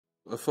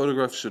A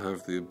photograph should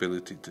have the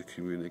ability to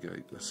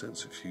communicate a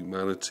sense of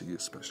humanity,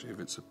 especially if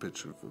it's a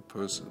picture of a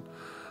person.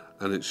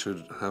 And it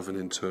should have an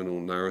internal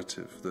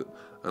narrative that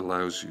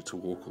allows you to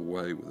walk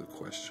away with a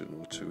question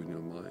or two in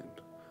your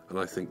mind. And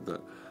I think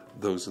that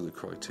those are the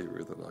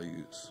criteria that I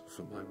use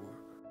for my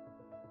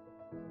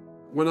work.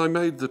 When I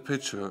made the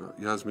picture,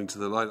 Yasmin to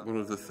the Light, one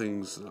of the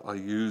things that I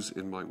use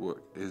in my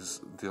work is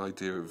the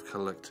idea of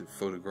collective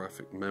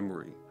photographic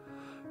memory.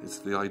 It's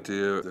the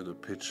idea that a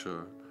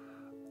picture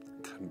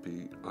can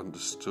be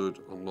understood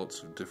on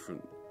lots of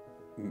different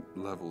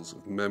levels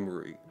of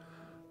memory,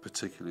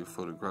 particularly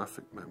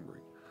photographic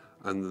memory.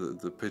 And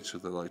the picture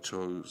that I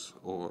chose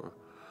or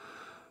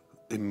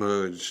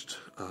emerged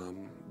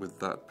with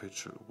that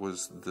picture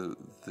was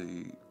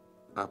the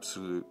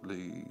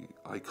absolutely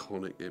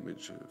iconic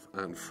image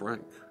of Anne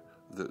Frank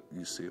that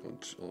you see on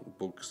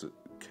books that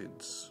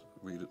kids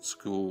read at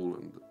school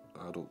and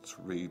adults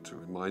read to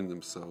remind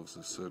themselves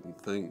of certain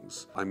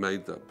things. I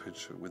made that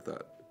picture with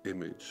that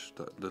image,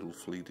 that little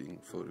fleeting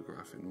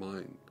photograph in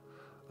mind,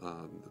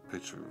 the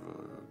picture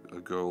of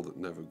a girl that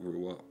never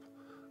grew up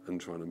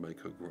and trying to make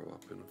her grow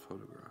up in a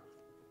photograph.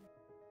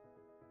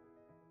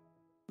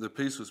 The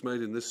piece was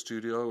made in this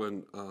studio,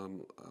 and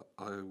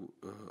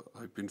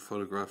I've been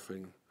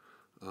photographing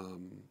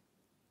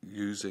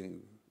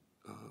using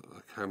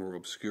a camera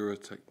obscura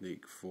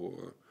technique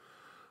for,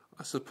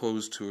 I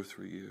suppose, 2 or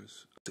 3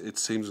 years. It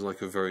seems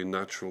like a very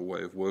natural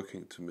way of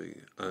working to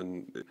me,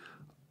 and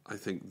I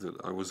think that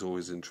I was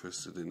always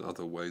interested in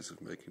other ways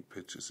of making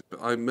pictures.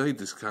 But I made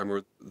this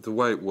camera. The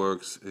way it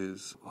works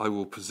is I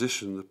will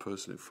position the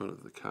person in front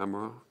of the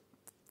camera,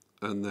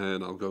 and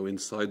then I'll go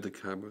inside the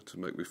camera to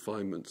make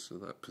refinements to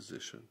that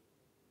position.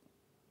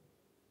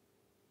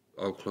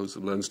 I'll close the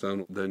lens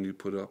down, then you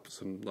put up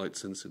some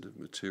light-sensitive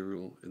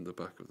material in the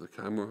back of the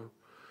camera.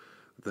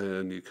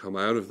 Then you come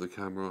out of the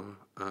camera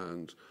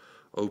and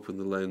open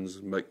the lens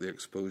and make the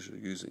exposure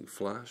using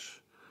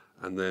flash.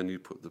 And then you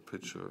put the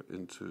picture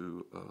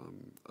into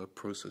a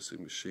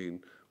processing machine,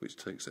 which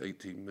takes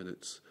 18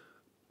 minutes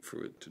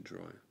for it to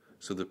dry.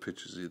 So the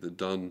picture's either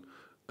done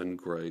and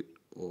great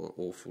or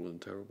awful and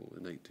terrible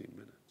in 18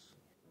 minutes.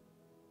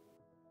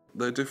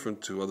 They're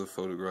different to other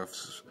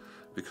photographs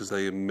because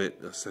they emit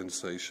a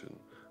sensation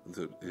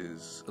that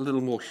is a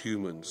little more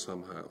human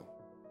somehow.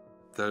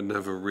 They're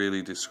never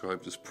really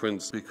described as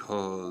prints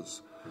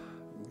because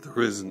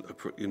there isn't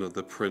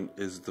the print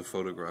is the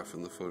photograph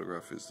and the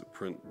photograph is the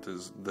print.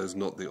 There's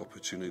not the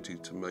opportunity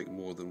to make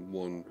more than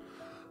one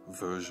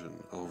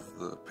version of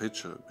the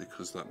picture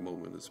because that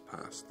moment has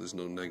passed. There's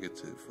no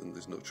negative and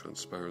there's no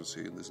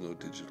transparency and there's no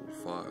digital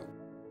file.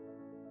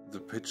 The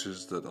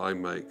pictures that I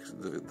make,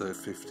 they're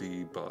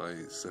 50 by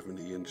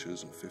 70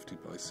 inches or 50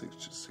 by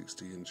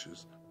 60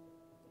 inches.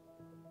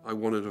 I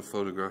wanted a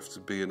photograph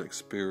to be an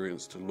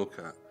experience to look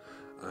at.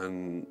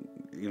 And,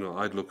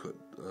 I'd look at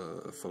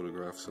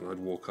photographs and I'd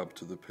walk up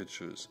to the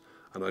pictures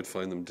and I'd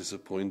find them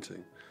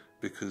disappointing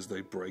because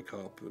they break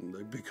up and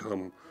they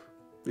become,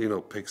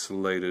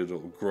 pixelated or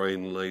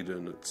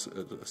grain-laden at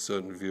a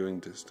certain viewing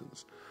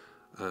distance.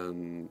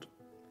 And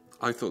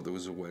I thought there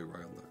was a way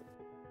around that.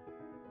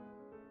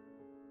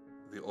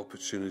 The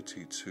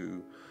opportunity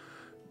to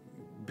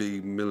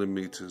be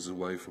millimeters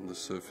away from the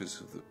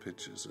surface of the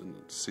pictures and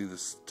see the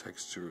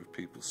texture of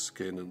people's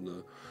skin and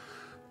the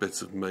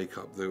bits of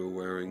makeup they were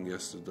wearing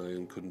yesterday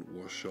and couldn't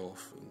wash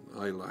off,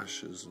 and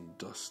eyelashes and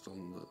dust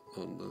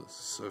on the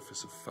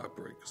surface of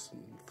fabrics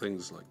and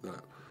things like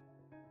that.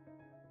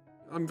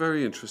 I'm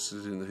very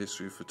interested in the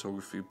history of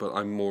photography, but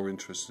I'm more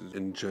interested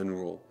in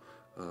general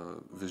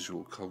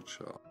visual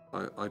culture.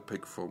 I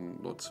pick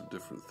from lots of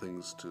different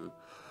things to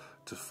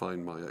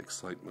find my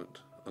excitement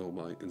or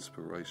my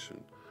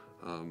inspiration.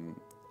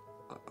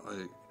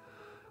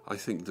 I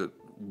think that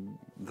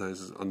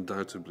there's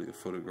undoubtedly a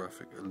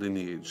photographic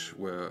lineage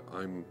where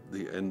I'm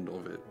the end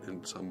of it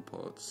in some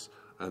parts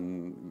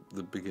and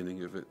the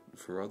beginning of it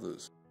for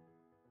others.